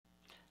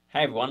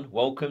Hey everyone,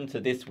 welcome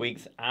to this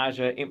week's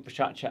Azure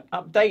Infrastructure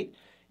Update.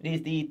 It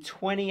is the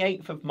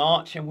 28th of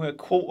March and we're a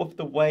quarter of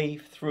the way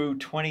through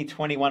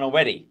 2021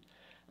 already.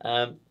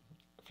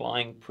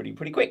 Flying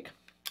pretty quick.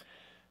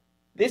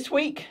 This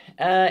week,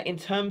 in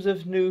terms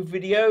of new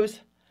videos,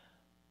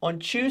 on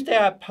Tuesday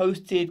I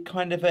posted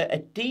kind of a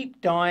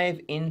deep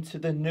dive into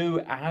the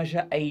new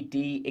Azure AD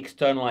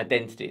external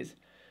identities.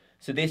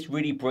 So this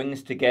really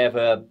brings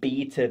together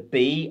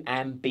B2B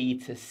and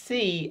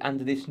B2C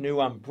under this new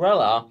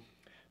umbrella,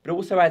 but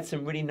also adds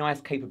some really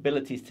nice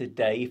capabilities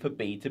today for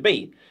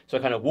B2B. So I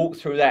kind of walk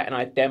through that and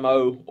I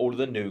demo all of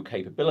the new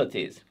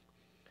capabilities.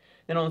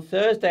 Then on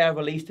Thursday, I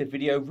released a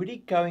video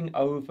really going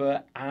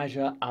over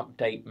Azure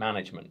Update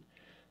Management.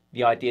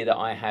 The idea that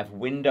I have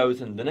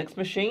Windows and Linux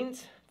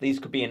machines. These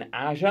could be in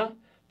Azure,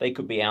 they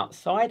could be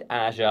outside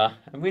Azure,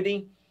 and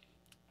really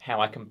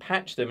how I can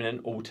patch them in an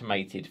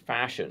automated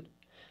fashion.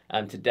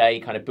 Today,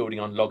 kind of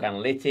building on log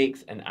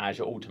analytics and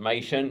Azure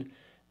automation,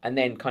 and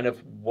then kind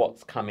of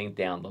what's coming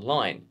down the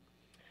line.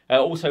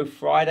 Also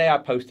Friday, I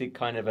posted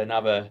kind of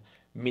another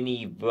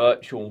mini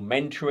virtual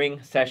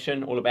mentoring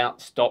session all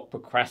about stop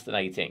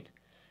procrastinating.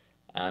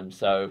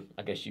 So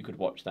I guess you could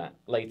watch that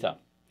later.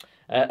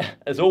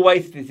 As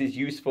always, if this is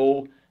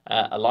useful,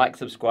 a like,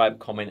 subscribe,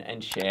 comment,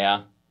 and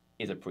share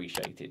is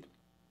appreciated.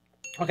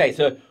 Okay,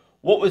 so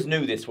what was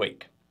new this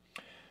week?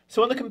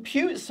 So on the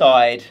compute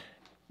side,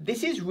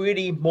 this is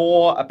really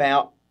more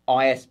about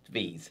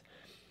ISVs.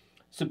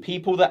 So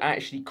people that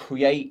actually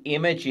create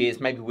images,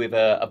 maybe with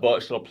a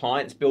virtual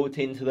appliance built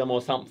into them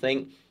or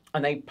something,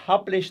 and they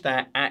publish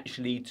that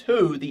actually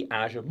to the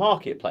Azure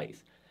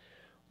Marketplace.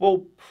 Well,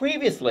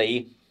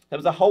 previously, there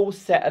was a whole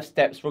set of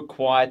steps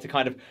required to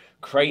kind of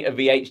create a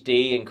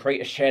VHD and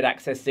create a shared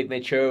access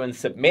signature and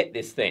submit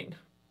this thing.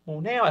 Well,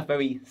 now,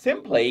 very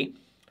simply,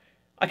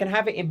 I can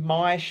have it in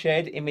my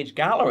shared image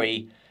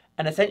gallery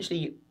and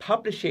essentially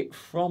publish it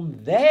from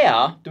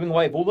there, doing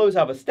away with all those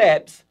other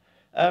steps,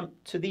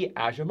 to the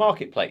Azure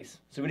Marketplace.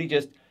 So it really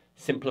just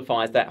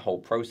simplifies that whole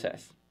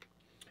process.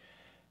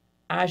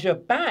 Azure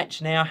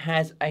Batch now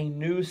has a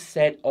new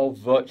set of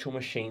virtual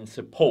machine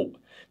support.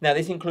 Now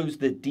this includes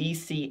the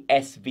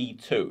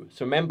DCSv2.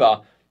 So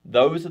remember,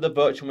 those are the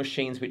virtual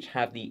machines which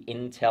have the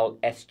Intel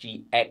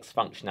SGX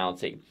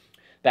functionality,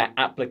 that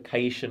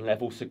application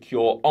level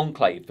secure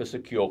enclave for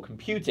secure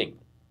computing.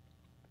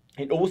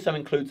 It also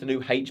includes the new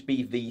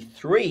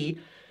HBv3.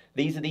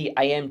 These are the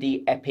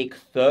AMD EPYC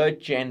 3rd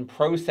gen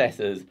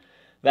processors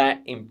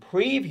that in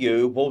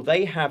preview, well,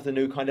 they have the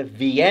new kind of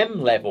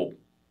VM level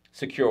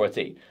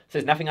security. So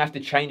there's nothing I have to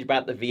change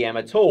about the VM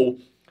at all.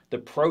 The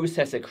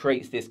processor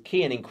creates this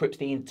key and encrypts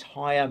the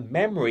entire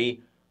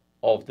memory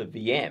of the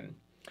VM.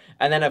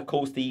 And then of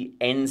course the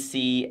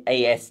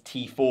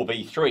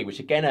NC-AST4v3, which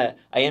again are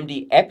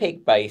AMD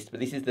EPYC based, but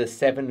this is the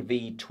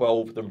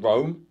 7v12, the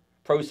Rome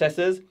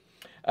processors.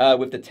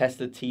 With the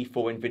Tesla T4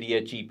 NVIDIA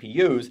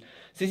GPUs. So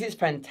this is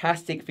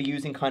fantastic for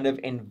using kind of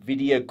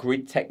NVIDIA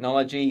grid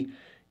technology.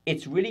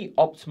 It's really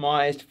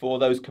optimized for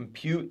those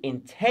compute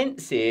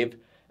intensive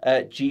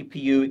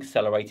GPU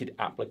accelerated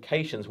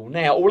applications. Well,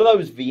 now all of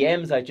those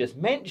VMs I just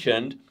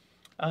mentioned,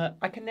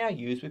 I can now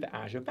use with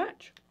Azure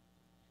Batch.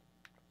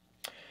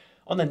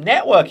 On the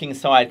networking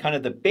side, kind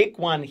of the big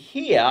one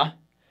here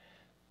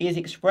is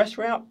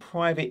ExpressRoute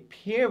private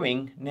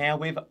peering now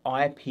with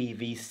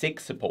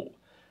IPv6 support.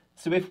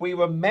 So if we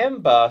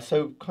remember,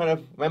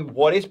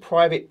 what is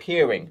private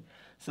peering?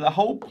 So the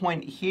whole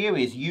point here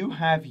is you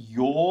have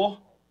your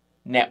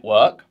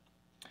network,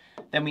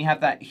 then we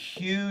have that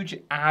huge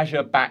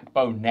Azure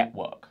backbone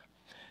network.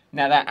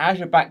 Now that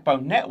Azure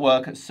backbone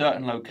network at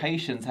certain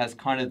locations has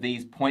kind of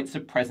these points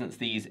of presence,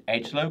 these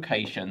edge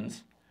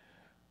locations,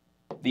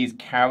 these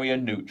carrier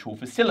neutral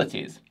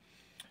facilities.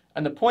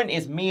 And the point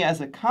is me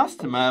as a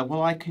customer,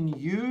 well, I can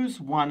use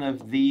one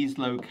of these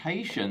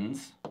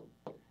locations,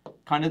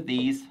 kind of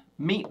these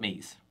meet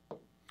me's.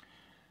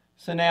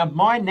 So now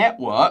my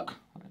network,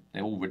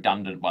 they're all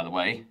redundant by the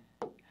way,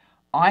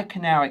 I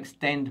can now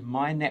extend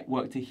my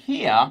network to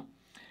here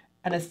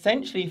and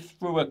essentially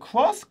through a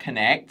cross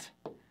connect,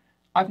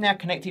 I've now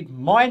connected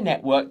my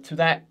network to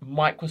that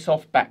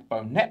Microsoft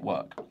backbone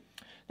network.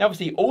 Now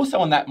obviously also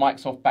on that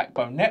Microsoft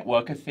backbone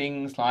network are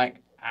things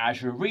like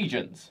Azure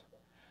regions.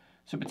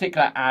 So a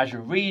particular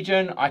Azure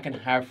region, I can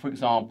have, for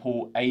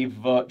example, a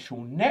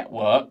virtual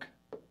network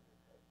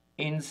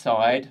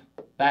inside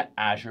that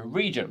Azure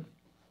region.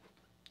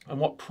 And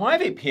what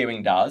private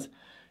peering does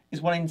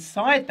is, well,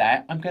 inside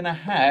that I'm going to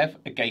have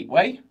a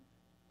gateway,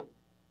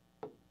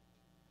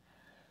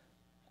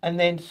 and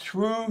then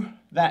through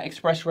that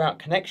ExpressRoute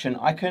connection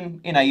I can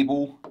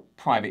enable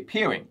private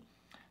peering.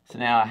 So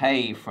now,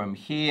 hey, from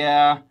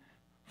here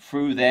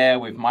through there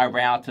with my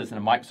routers and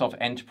a Microsoft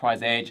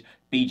Enterprise Edge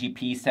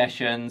BGP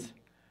sessions,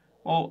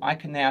 well, I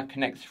can now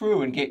connect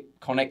through and get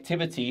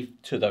connectivity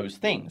to those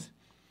things.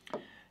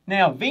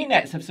 Now,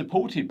 VNets have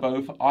supported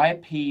both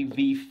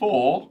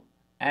IPv4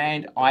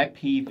 and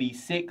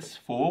IPv6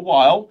 for a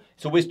while.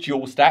 It's always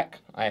dual stack.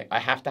 I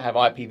have to have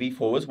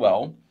IPv4 as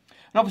well.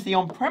 And obviously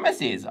on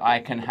premises, I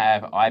can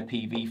have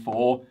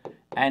IPv4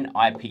 and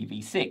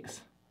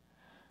IPv6.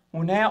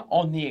 Well, now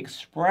on the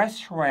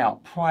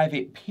ExpressRoute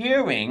private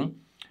peering,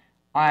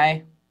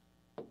 I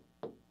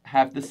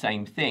have the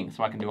same thing.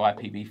 So I can do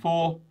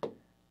IPv4,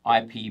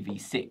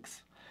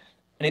 IPv6.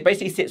 And it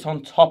basically sits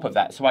on top of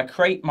that. So I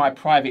create my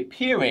private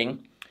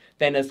peering,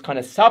 then as kind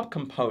of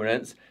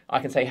subcomponents, I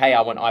can say, hey,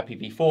 I want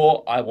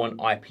IPv4, I want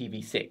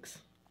IPv6.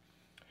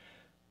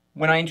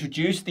 When I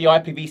introduce the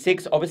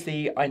IPv6,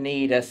 obviously I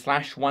need a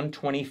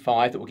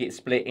 /125 that will get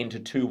split into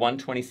two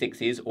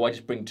 126s, or I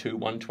just bring two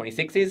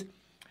 126s.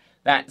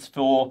 That's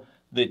for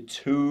the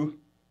two,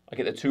 I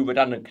get the two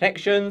redundant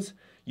connections.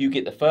 You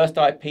get the first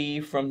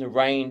IP from the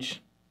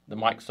range. The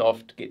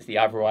Microsoft gets the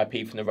other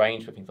IP from the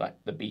range for things like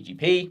the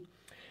BGP.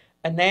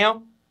 And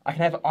now I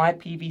can have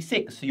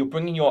IPv6. So you're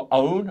bringing your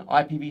own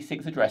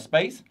IPv6 address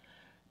space,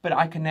 but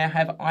I can now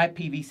have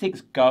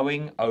IPv6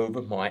 going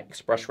over my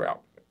ExpressRoute.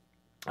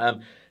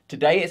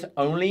 Today it's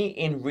only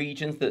in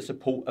regions that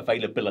support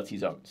availability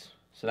zones.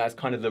 So that's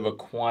kind of the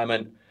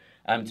requirement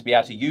to be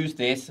able to use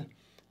this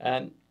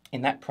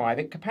in that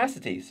private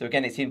capacity. So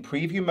again, it's in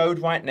preview mode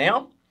right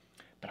now,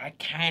 but I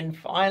can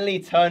finally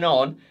turn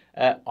on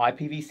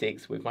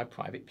IPv6 with my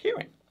private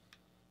peering.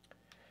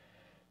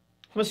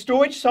 From a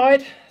storage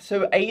side,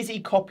 so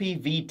AzCopy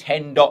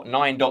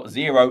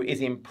v10.9.0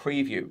 is in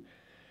preview.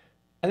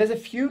 And there's a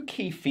few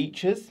key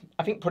features.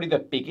 I think probably the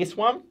biggest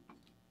one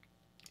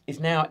is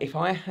now if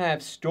I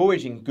have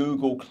storage in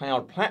Google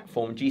Cloud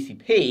Platform,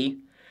 GCP,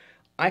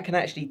 I can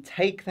actually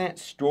take that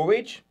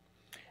storage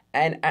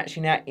and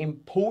actually now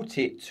import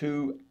it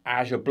to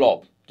Azure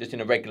Blob, just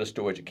in a regular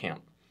storage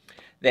account.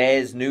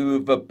 There's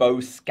new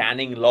verbose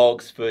scanning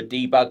logs for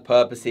debug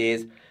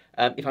purposes.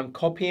 If I'm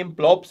copying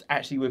blobs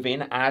actually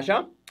within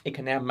Azure, it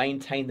can now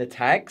maintain the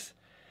tags.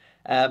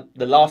 The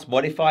last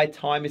modified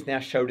time is now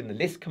shown in the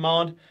list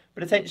command,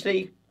 but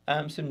essentially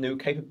some new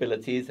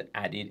capabilities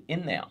added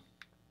in there.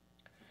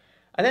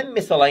 And then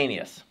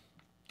miscellaneous.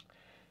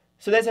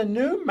 So there's a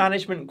new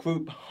management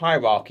group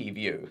hierarchy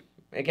view.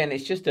 Again,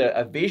 it's just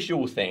a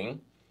visual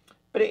thing,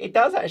 but it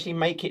does actually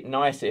make it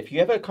nicer. If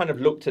you ever kind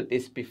of looked at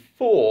this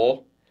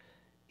before,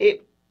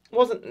 it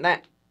wasn't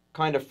that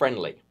kind of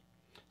friendly.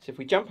 So if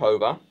we jump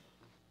over,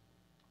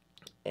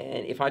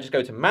 and if I just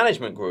go to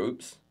management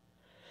groups,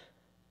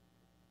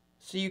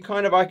 so you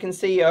kind of, I can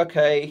see,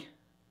 okay,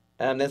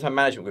 there's my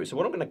management group. So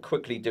what I'm going to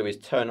quickly do is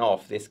turn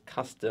off this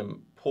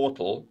custom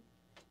portal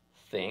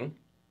thing,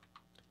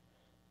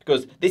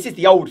 because this is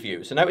the old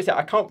view. So notice that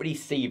I can't really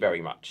see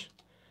very much.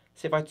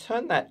 So if I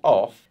turn that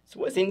off, so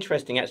what's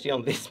interesting actually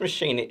on this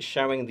machine, it's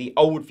showing the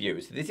old view.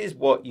 So this is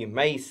what you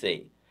may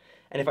see.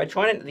 And if I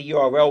try and enter the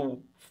URL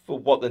for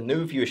what the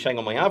new view is showing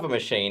on my other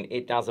machine,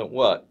 it doesn't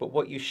work. But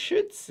what you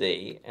should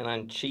see, and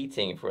I'm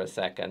cheating for a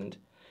second,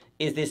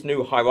 is this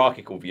new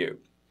hierarchical view.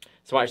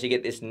 So I actually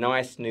get this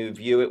nice new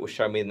view. It will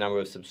show me the number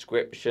of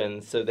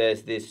subscriptions. So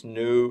there's this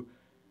new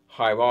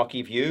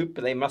hierarchy view,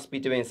 but they must be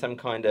doing some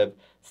kind of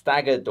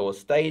staggered or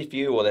staged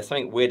view, or there's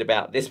something weird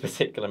about this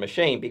particular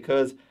machine,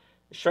 because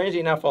strangely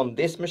enough on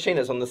this machine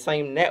that's on the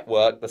same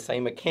network, the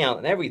same account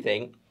and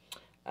everything,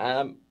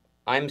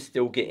 I'm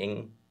still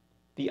getting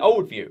the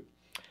old view.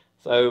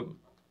 So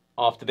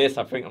after this,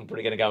 I think I'm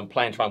probably going to go and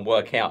play and try and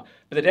work out.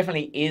 But there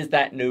definitely is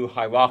that new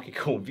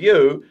hierarchical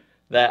view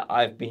that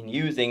I've been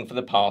using for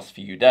the past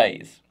few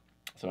days.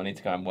 So I need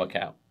to go and work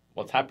out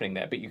what's happening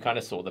there, but you kind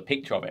of saw the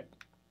picture of it.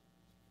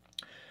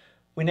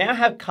 We now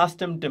have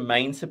custom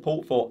domain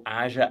support for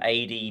Azure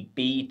AAD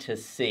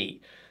B2C.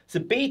 So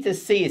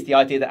B2C is the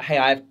idea that, hey,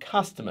 I have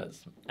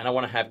customers and I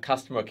want to have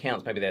customer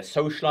accounts. Maybe they're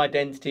social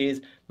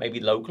identities, maybe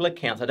local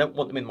accounts. I don't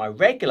want them in my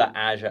regular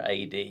Azure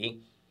AD.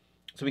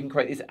 So we can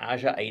create this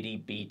Azure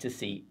AAD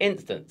B2C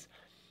instance.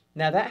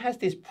 Now that has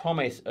this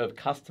promise of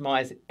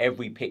customize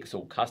every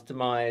pixel,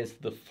 customize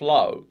the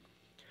flow.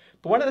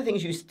 But one of the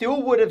things you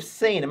still would have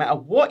seen, no matter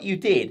what you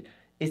did,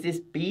 is this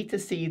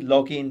B2C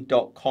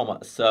login.com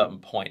at a certain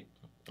point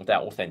of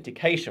that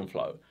authentication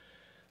flow.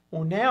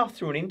 Well, now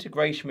through an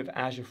integration with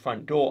Azure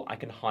Front Door, I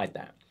can hide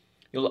that.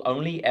 You'll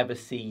only ever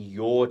see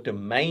your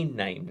domain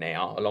name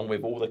now, along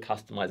with all the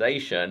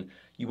customization.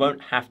 You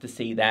won't have to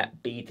see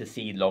that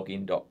B2C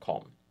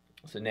login.com.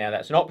 So now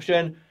that's an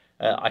option.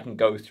 I can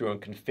go through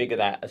and configure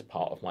that as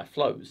part of my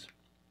flows.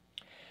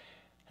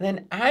 And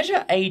then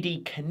Azure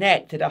AAD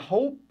Connect did a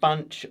whole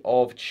bunch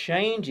of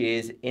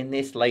changes in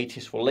this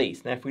latest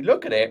release. Now, if we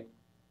look at it,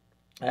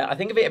 I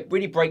think of it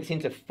really breaks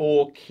into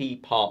 4 key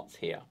parts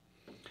here.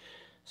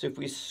 So if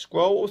we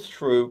scroll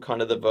through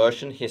kind of the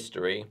version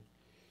history,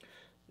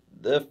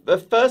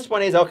 the first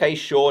one is, okay,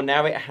 sure,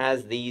 now it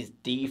has these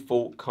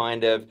default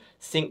kind of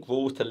sync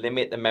rules to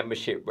limit the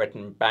membership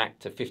written back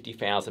to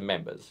 50,000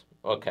 members.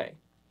 Okay.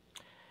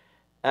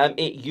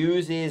 It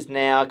uses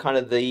now kind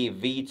of the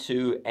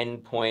V2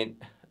 endpoint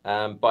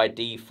by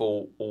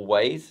default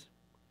always.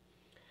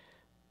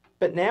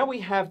 But now we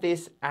have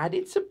this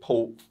added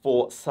support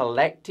for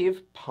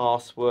selective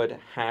password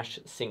hash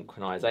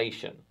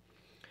synchronization.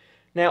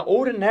 Now,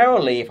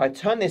 ordinarily, if I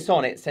turn this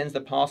on, it sends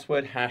the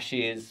password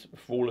hashes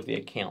for all of the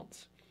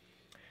accounts.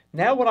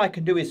 Now what I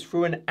can do is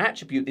through an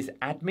attribute, this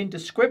admin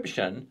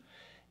description,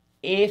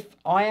 If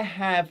I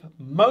have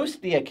most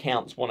of the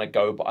accounts want to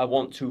go, but I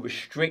want to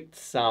restrict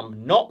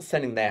some not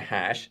sending their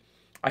hash,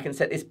 I can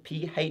set this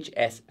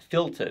PHS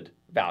filtered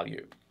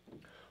value.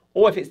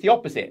 Or if it's the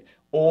opposite,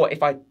 or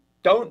if I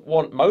don't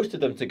want most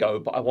of them to go,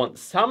 but I want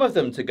some of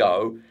them to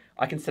go,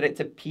 I can set it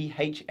to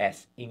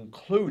PHS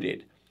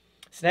included.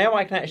 So now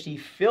I can actually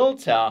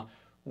filter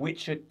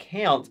which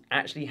accounts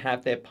actually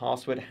have their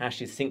password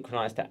hashes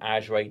synchronized to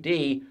Azure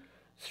AD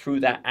through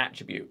that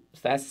attribute.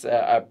 So that's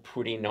a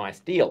pretty nice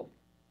deal.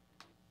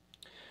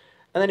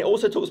 And then it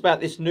also talks about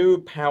this new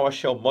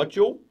PowerShell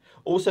module,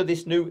 also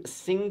this new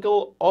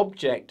single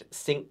object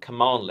sync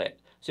commandlet.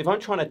 So if I'm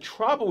trying to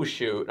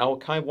troubleshoot,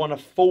 I kind of want to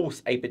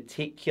force a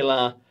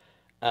particular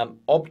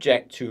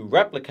object to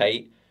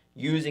replicate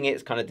using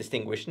its kind of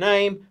distinguished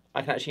name,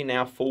 I can actually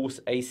now force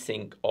a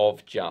sync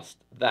of just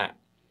that.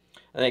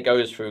 And it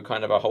goes through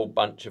kind of a whole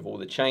bunch of all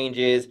the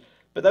changes,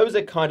 but those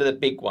are kind of the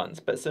big ones.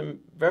 But some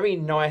very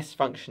nice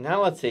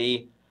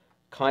functionality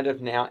kind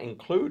of now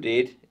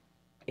included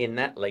in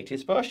that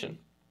latest version.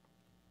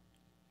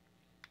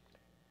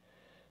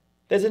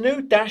 There's a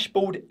new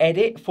dashboard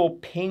edit for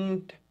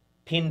pinned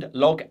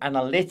log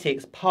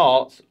analytics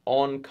parts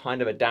on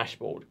kind of a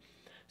dashboard.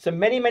 So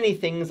many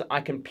things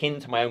I can pin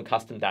to my own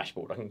custom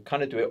dashboard. I can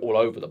kind of do it all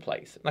over the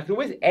place. And I can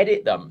always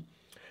edit them.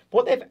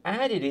 What they've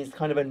added is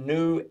kind of a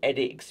new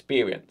edit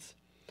experience.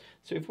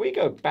 So if we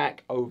go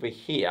back over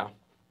here,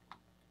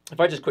 if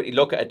I just quickly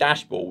look at a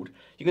dashboard,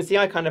 you can see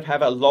I kind of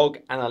have a log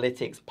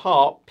analytics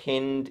part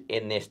pinned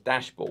in this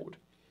dashboard.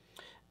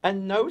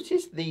 And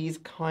notice these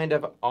kind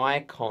of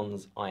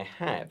icons I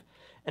have.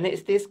 And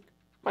it's this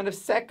kind of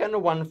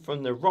second one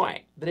from the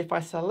right, that if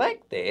I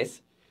select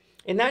this,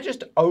 it now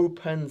just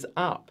opens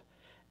up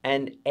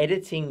an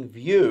editing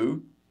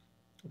view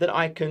that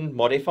I can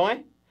modify.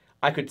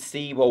 I could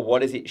see, well,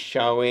 what is it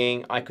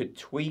showing? I could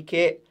tweak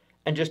it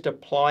and just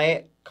apply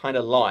it kind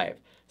of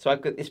live. So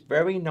I've got this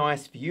very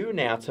nice view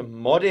now to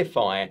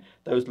modify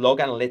those log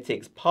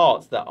analytics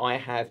parts that I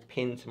have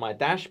pinned to my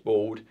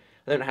dashboard.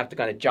 I don't have to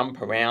kind of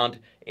jump around.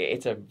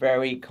 It's a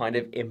very kind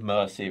of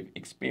immersive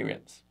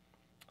experience.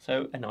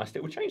 So a nice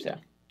little change there.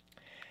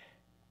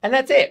 And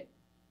that's it.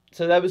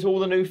 So that was all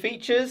the new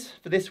features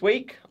for this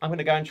week. I'm going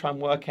to go and try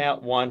and work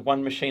out why on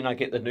one machine I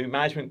get the new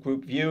management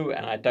group view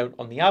and I don't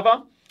on the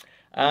other.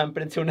 But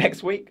until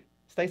next week,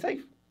 stay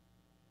safe.